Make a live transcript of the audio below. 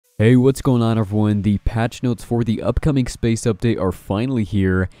Hey, what's going on everyone? The patch notes for the upcoming space update are finally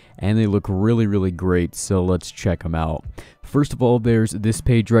here, and they look really great, so let's check them out. First of all, there's this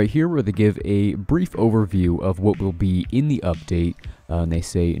page right here where they give a brief overview of what will be in the update. And they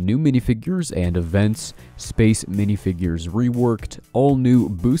say new minifigures and events, space minifigures reworked, all new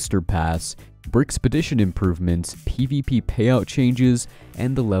booster pass, Brickspedition improvements, PvP payout changes,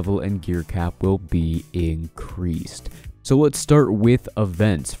 and the level and gear cap will be increased. So let's start with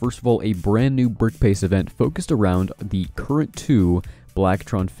events. First of all, a brand new Brick Pace event focused around the current two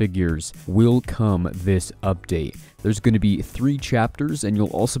Blacktron figures will come this update. There's going to be 3 chapters, and you'll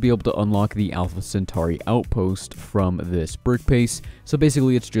also be able to unlock the Alpha Centauri outpost from this Brick Pace. So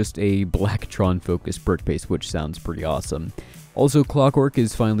basically it's just a Blacktron focused Brick Pace, which sounds pretty awesome. Also, Clockwork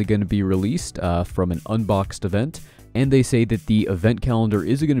is finally going to be released from an Unboxed event. And they say that the event calendar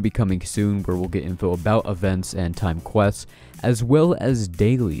is going to be coming soon, where we'll get info about events and time quests, as well as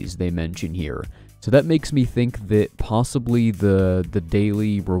dailies they mention here. So that makes me think that possibly the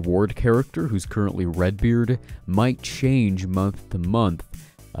daily reward character, who's currently Redbeard, might change month to month,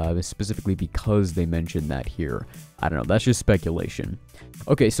 specifically because they mentioned that here. I don't know, that's just speculation.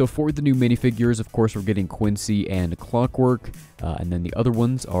 Okay, so for the new minifigures, of course, we're getting Quincy and Clockwork, and then the other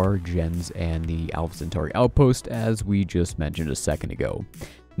ones are Jens and the Alpha Centauri Outpost, as we just mentioned a second ago.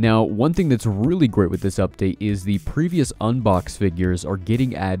 Now, one thing that's really great with this update is the previous Unboxed figures are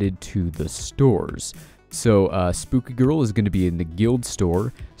getting added to the stores. So, Spooky Girl is going to be in the Guild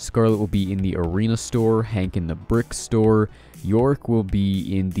store, Scarlet will be in the Arena store, Hank in the Brick store, York will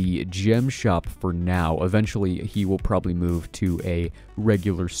be in the Gem shop for now. Eventually, he will probably move to a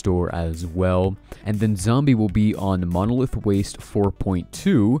regular store as well. And then Zombie will be on Monolith Waste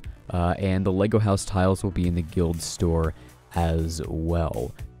 4.2, and the Lego House tiles will be in the Guild store as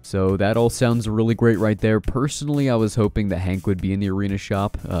well. So that all sounds really great right there. Personally, I was hoping that Hank would be in the Arena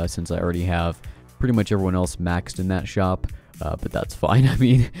shop, since I already have pretty much everyone else maxed in that shop. But that's fine. I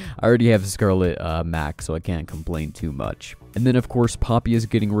mean, I already have Scarlet max, so I can't complain too much. And then, of course, Poppy is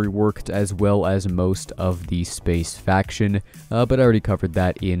getting reworked, as well as most of the Space faction, but I already covered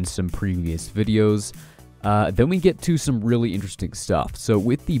that in some previous videos. Then we get to some really interesting stuff. So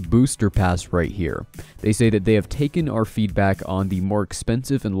with the booster pass right here, they say that they have taken our feedback on the more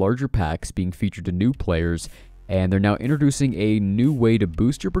expensive and larger packs being featured to new players, and they're now introducing a new way to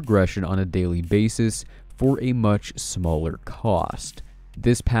boost your progression on a daily basis for a much smaller cost.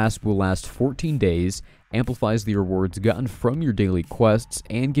 This pass will last 14 days, amplifies the rewards gotten from your daily quests,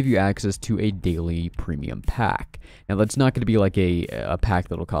 and give you access to a daily premium pack. Now, that's not going to be like a pack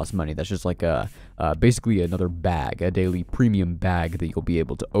that'll cost money. That's just like basically another bag, a daily premium bag that you'll be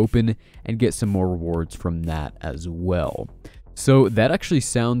able to open and get some more rewards from that as well. So that actually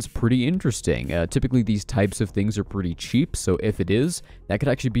sounds pretty interesting. Typically these types of things are pretty cheap, so if it is, that could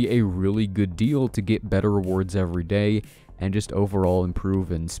actually be a really good deal to get better rewards every day and just overall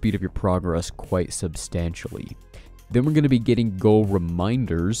improve and speed up your progress quite substantially. Then we're going to be getting goal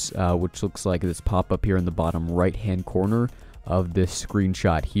reminders, which looks like this pop-up here in the bottom right-hand corner of this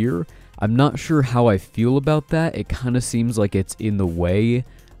screenshot here. I'm not sure how I feel about that. It kind of seems like it's in the way.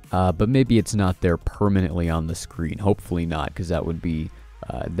 But maybe it's not there permanently on the screen. Hopefully not, because that would be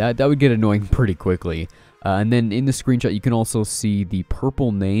that would get annoying pretty quickly. And then in the screenshot, you can also see the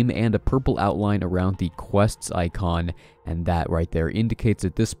purple name and a purple outline around the quests icon, and that right there indicates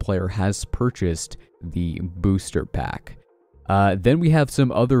that this player has purchased the booster pack. Then we have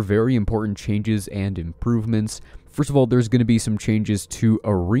some other very important changes and improvements. First of all, there's going to be some changes to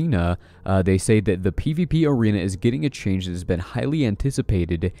Arena. They say that the PvP Arena is getting a change that has been highly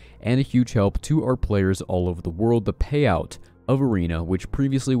anticipated and a huge help to our players all over the world. The payout of Arena, which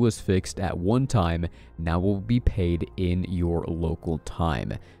previously was fixed at one time, now will be paid in your local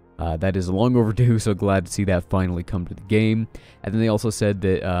time. That is long overdue, so glad to see that finally come to the game. And then they also said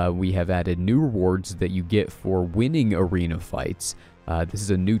that we have added new rewards that you get for winning arena fights. This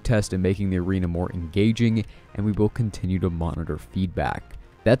is a new test in making the arena more engaging, and we will continue to monitor feedback.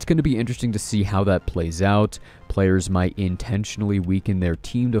 That's going to be interesting to see how that plays out. Players might intentionally weaken their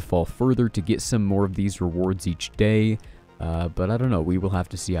team to fall further to get some more of these rewards each day, but I don't know, we will have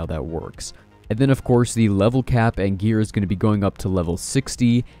to see how that works. And then, of course, the level cap and gear is going to be going up to level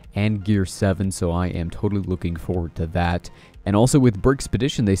 60 and gear 7, so I am totally looking forward to that. And also with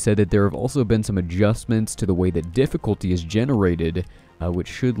Brickspedition, they said that there have also been some adjustments to the way that difficulty is generated, which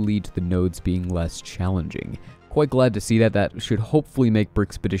should lead to the nodes being less challenging. Quite glad to see that. That should hopefully make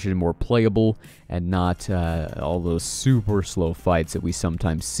Brickspedition more playable and not all those super slow fights that we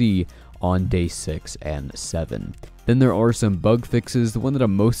sometimes see on day 6 and 7. Then there are some bug fixes. The one that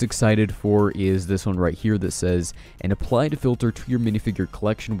I'm most excited for is this one right here that says, an applied filter to your minifigure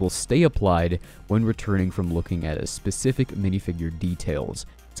collection will stay applied when returning from looking at a specific minifigure details.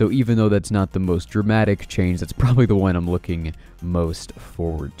 So even though that's not the most dramatic change, that's probably the one I'm looking most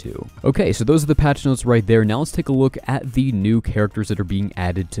forward to. Okay, so those are the patch notes right there. Now let's take a look at the new characters that are being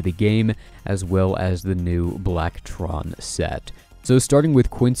added to the game, as well as the new Blacktron set. So starting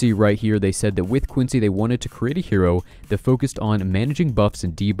with Quincy right here, they said that with Quincy they wanted to create a hero that focused on managing buffs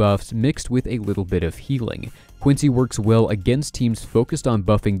and debuffs mixed with a little bit of healing. Quincy works well against teams focused on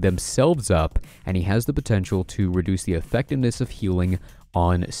buffing themselves up, and he has the potential to reduce the effectiveness of healing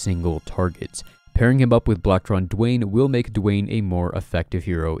on single targets. Pairing him up with Blacktron Dwayne will make Dwayne a more effective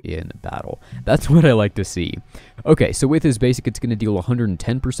hero in battle. That's what I like to see. Okay, so with his basic, it's going to deal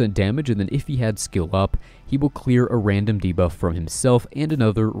 110% damage, and then if he had skill up, he will clear a random debuff from himself and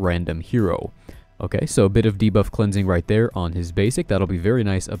another random hero. Okay, so a bit of debuff cleansing right there on his basic. That'll be very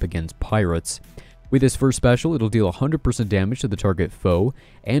nice up against pirates. With his first special, it'll deal 100% damage to the target foe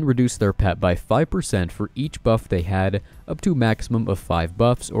and reduce their pep by 5% for each buff they had, up to a maximum of 5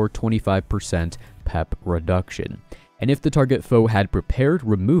 buffs or 25% pep reduction. And if the target foe had prepared,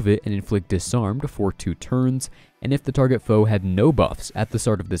 remove it and inflict disarmed for 2 turns. And if the target foe had no buffs at the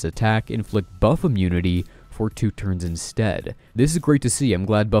start of this attack, inflict buff immunity for 2 turns instead. This is great to see. I'm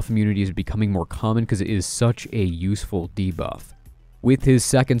glad buff immunity is becoming more common because it is such a useful debuff. With his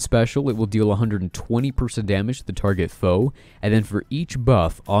second special, it will deal 120% damage to the target foe, and then for each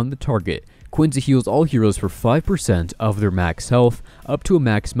buff on the target, Quincy heals all heroes for 5% of their max health, up to a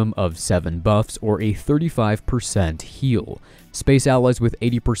maximum of 7 buffs, or a 35% heal. Space allies with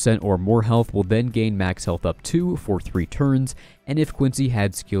 80% or more health will then gain max health up 2 for 3 turns, and if Quincy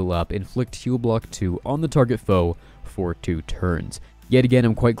had skill up, inflict heal block 2 on the target foe for 2 turns. Yet again,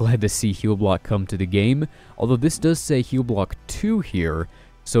 I'm quite glad to see Heal Block come to the game, although this does say Heal Block 2 here,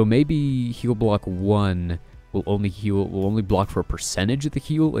 so maybe Heal Block 1 will only block for a percentage of the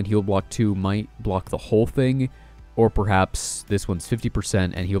heal, and Heal Block 2 might block the whole thing, or perhaps this one's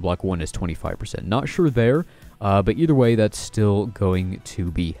 50% and Heal Block 1 is 25%. Not sure there, but either way, that's still going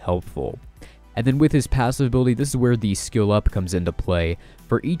to be helpful. And then with his passive ability, this is where the skill up comes into play.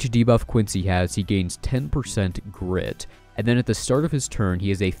 For each debuff Quincy has, he gains 10% grit. And then at the start of his turn, he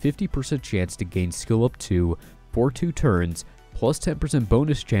has a 50% chance to gain skill up 2 for 2 turns, plus 10%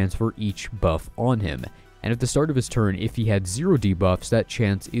 bonus chance for each buff on him. And at the start of his turn, if he had 0 debuffs, that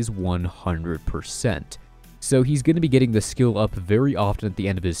chance is 100%. So he's going to be getting the skill up very often at the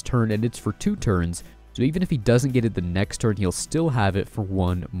end of his turn, and it's for 2 turns. So even if he doesn't get it the next turn, he'll still have it for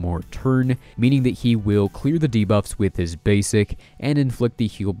 1 more turn, meaning that he will clear the debuffs with his basic and inflict the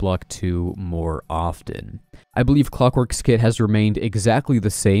heal block 2 more often. I believe Clockwork's kit has remained exactly the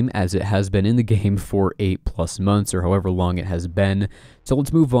same as it has been in the game for 8+ months or however long it has been. So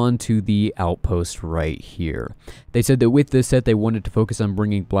let's move on to the outpost right here. They said that with this set, they wanted to focus on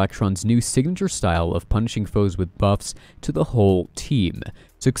bringing Blacktron's new signature style of punishing foes with buffs to the whole team.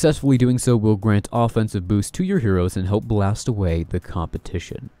 Successfully doing so will grant offensive boost to your heroes and help blast away the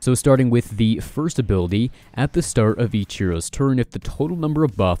competition. So starting with the first ability, at the start of each hero's turn, if the total number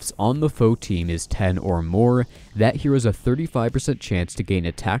of buffs on the foe team is 10 or more, that hero has a 35% chance to gain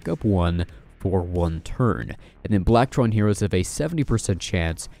attack up 1 for 1 turn. And then Blacktron heroes have a 70%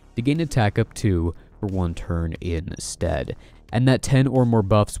 chance to gain attack up 2 for 1 turn instead. And that 10 or more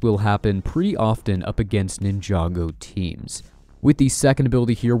buffs will happen pretty often up against Ninjago teams. With the second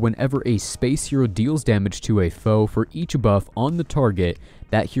ability here, whenever a space hero deals damage to a foe, for each buff on the target,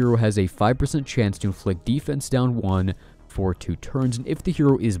 that hero has a 5% chance to inflict defense down 1 for 2 turns. And if the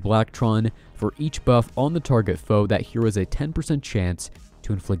hero is Blacktron, for each buff on the target foe, that hero has a 10% chance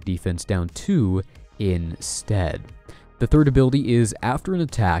to inflict defense down 2 instead. The third ability is, after an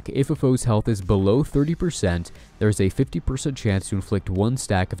attack, if a foe's health is below 30%, there is a 50% chance to inflict 1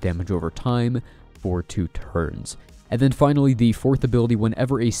 stack of damage over time for 2 turns. And then finally, the fourth ability,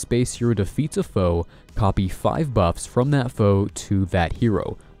 whenever a space hero defeats a foe, copy 5 buffs from that foe to that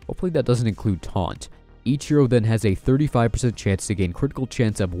hero. Hopefully that doesn't include taunt. Each hero then has a 35% chance to gain critical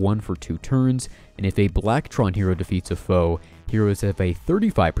chance of 1 for 2 turns, and if a Blacktron hero defeats a foe, heroes have a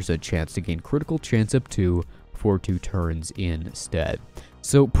 35% chance to gain critical chance of 2 for 2 turns instead.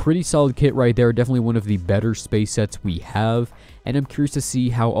 So pretty solid kit right there, definitely one of the better space sets we have, and I'm curious to see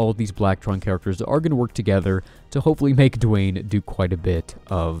how all of these Blacktron characters are going to work together to hopefully make Dwayne do quite a bit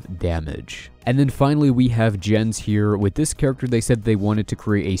of damage. And then finally we have Gens here. With this character, they said they wanted to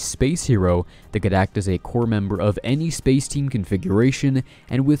create a space hero that could act as a core member of any space team configuration,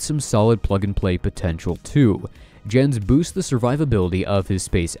 and with some solid plug and play potential too. Jens boosts the survivability of his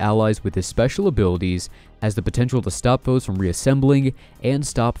space allies with his special abilities, has the potential to stop foes from reassembling, and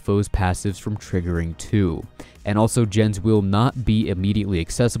stop foes' passives from triggering too. And also, Jens will not be immediately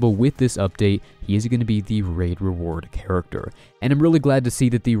accessible with this update. He is going to be the raid reward character. And I'm really glad to see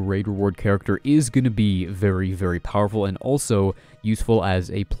that the raid reward character is going to be very, very powerful and also useful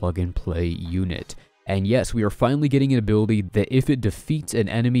as a plug-and-play unit. And yes, we are finally getting an ability that if it defeats an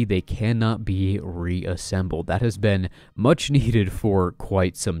enemy, they cannot be reassembled. That has been much needed for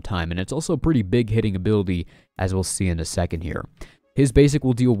quite some time, and it's also a pretty big hitting ability, as we'll see in a second here. His basic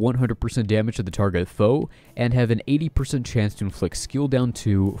will deal 100% damage to the target foe, and have an 80% chance to inflict skill down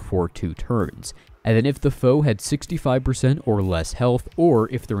 2 for 2 turns. And then if the foe had 65% or less health, or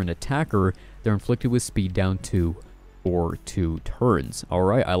if they're an attacker, they're inflicted with speed down 2 for 2 turns.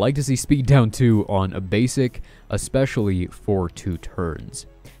 Alright, I like to see speed down 2 on a basic, especially for 2 turns.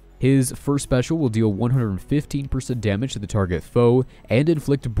 His first special will deal 115% damage to the target foe, and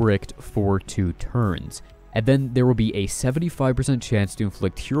inflict bricked for 2 turns. And then there will be a 75% chance to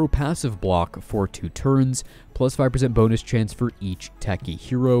inflict hero passive block for 2 turns, plus 5% bonus chance for each techie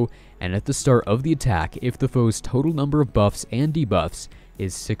hero, and at the start of the attack, if the foe's total number of buffs and debuffs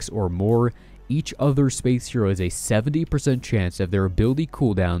is 6 or more, each other space hero has a 70% chance of their ability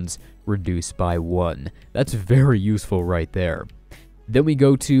cooldowns reduced by 1. That's very useful right there. Then we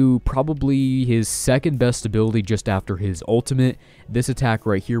go to probably his second best ability just after his ultimate. This attack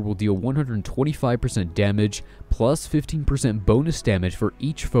right here will deal 125% damage, plus 15% bonus damage for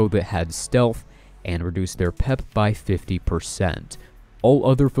each foe that had stealth, and reduce their pep by 50%. All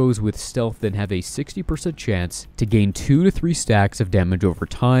other foes with stealth then have a 60% chance to gain 2 to 3 stacks of damage over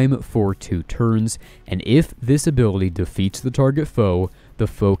time for 2 turns, and if this ability defeats the target foe, the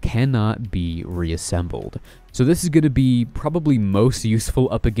foe cannot be reassembled. So this is going to be probably most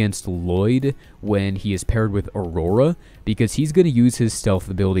useful up against Lloyd when he is paired with Aurora, because he's going to use his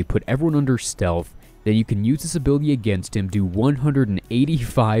stealth ability, put everyone under stealth, then you can use this ability against him, do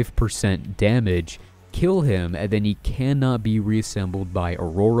 185% damage, kill him, and then he cannot be reassembled by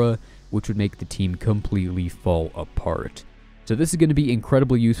Aurora, which would make the team completely fall apart. So this is going to be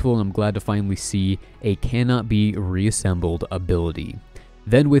incredibly useful, and I'm glad to finally see a cannot be reassembled ability.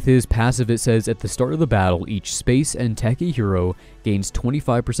 Then with his passive, it says at the start of the battle, each space and techie hero gains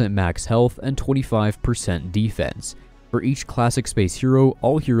 25% max health and 25% defense. For each classic space hero,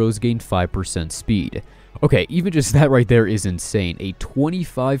 all heroes gain 5% speed. Okay, even just that right there is insane. A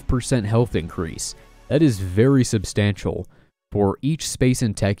 25% health increase. That is very substantial for each space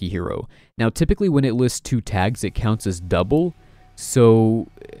and techie hero. Now, typically when it lists 2 tags, it counts as double. So,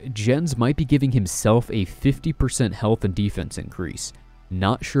 Jens might be giving himself a 50% health and defense increase.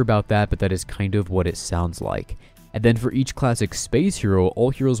 Not sure about that, but that is kind of what it sounds like. And then for each classic space hero, all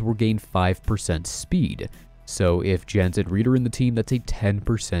heroes will gain 5% speed. So if Jens and Reader in the team, that's a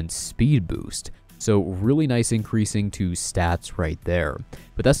 10% speed boost. So really nice increasing to stats right there.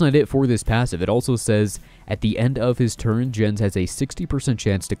 But that's not it for this passive. It also says at the end of his turn, Jens has a 60%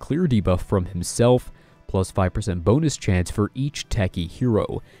 chance to clear debuff from himself, plus 5% bonus chance for each techie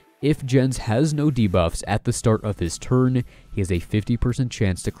hero. If Jens has no debuffs at the start of his turn, he has a 50%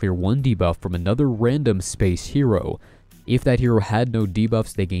 chance to clear 1 debuff from another random space hero. If that hero had no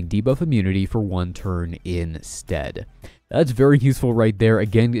debuffs, they gain debuff immunity for 1 turn instead. That's very useful right there.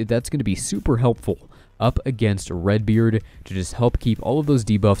 Again, that's going to be super helpful up against Redbeard to just help keep all of those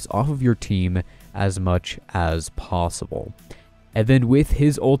debuffs off of your team as much as possible. And then with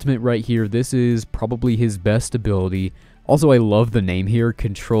his ultimate right here, this is probably his best ability. Also, I love the name here,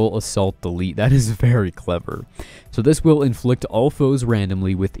 Control Assault Delete. That is very clever. So this will inflict all foes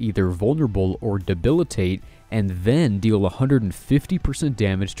randomly with either vulnerable or debilitate, and then deal 150%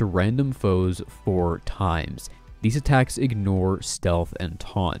 damage to random foes 4 times. These attacks ignore stealth and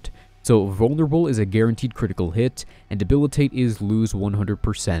taunt. So vulnerable is a guaranteed critical hit, and debilitate is lose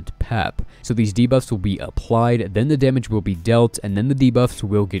 100% pep. So these debuffs will be applied, then the damage will be dealt, and then the debuffs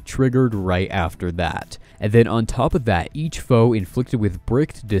will get triggered right after that. And then on top of that, each foe inflicted with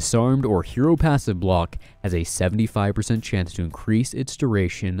bricked, disarmed, or hero passive block has a 75% chance to increase its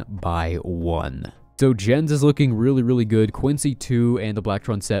duration by 1. So Jens is looking really good. Quincy 2 and the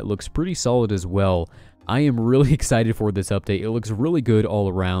Blacktron set looks pretty solid as well. I am really excited for this update. It looks really good all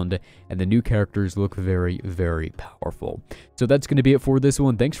around, and the new characters look very powerful. So that's going to be it for this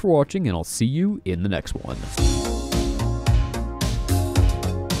one. Thanks for watching, and I'll see you in the next one.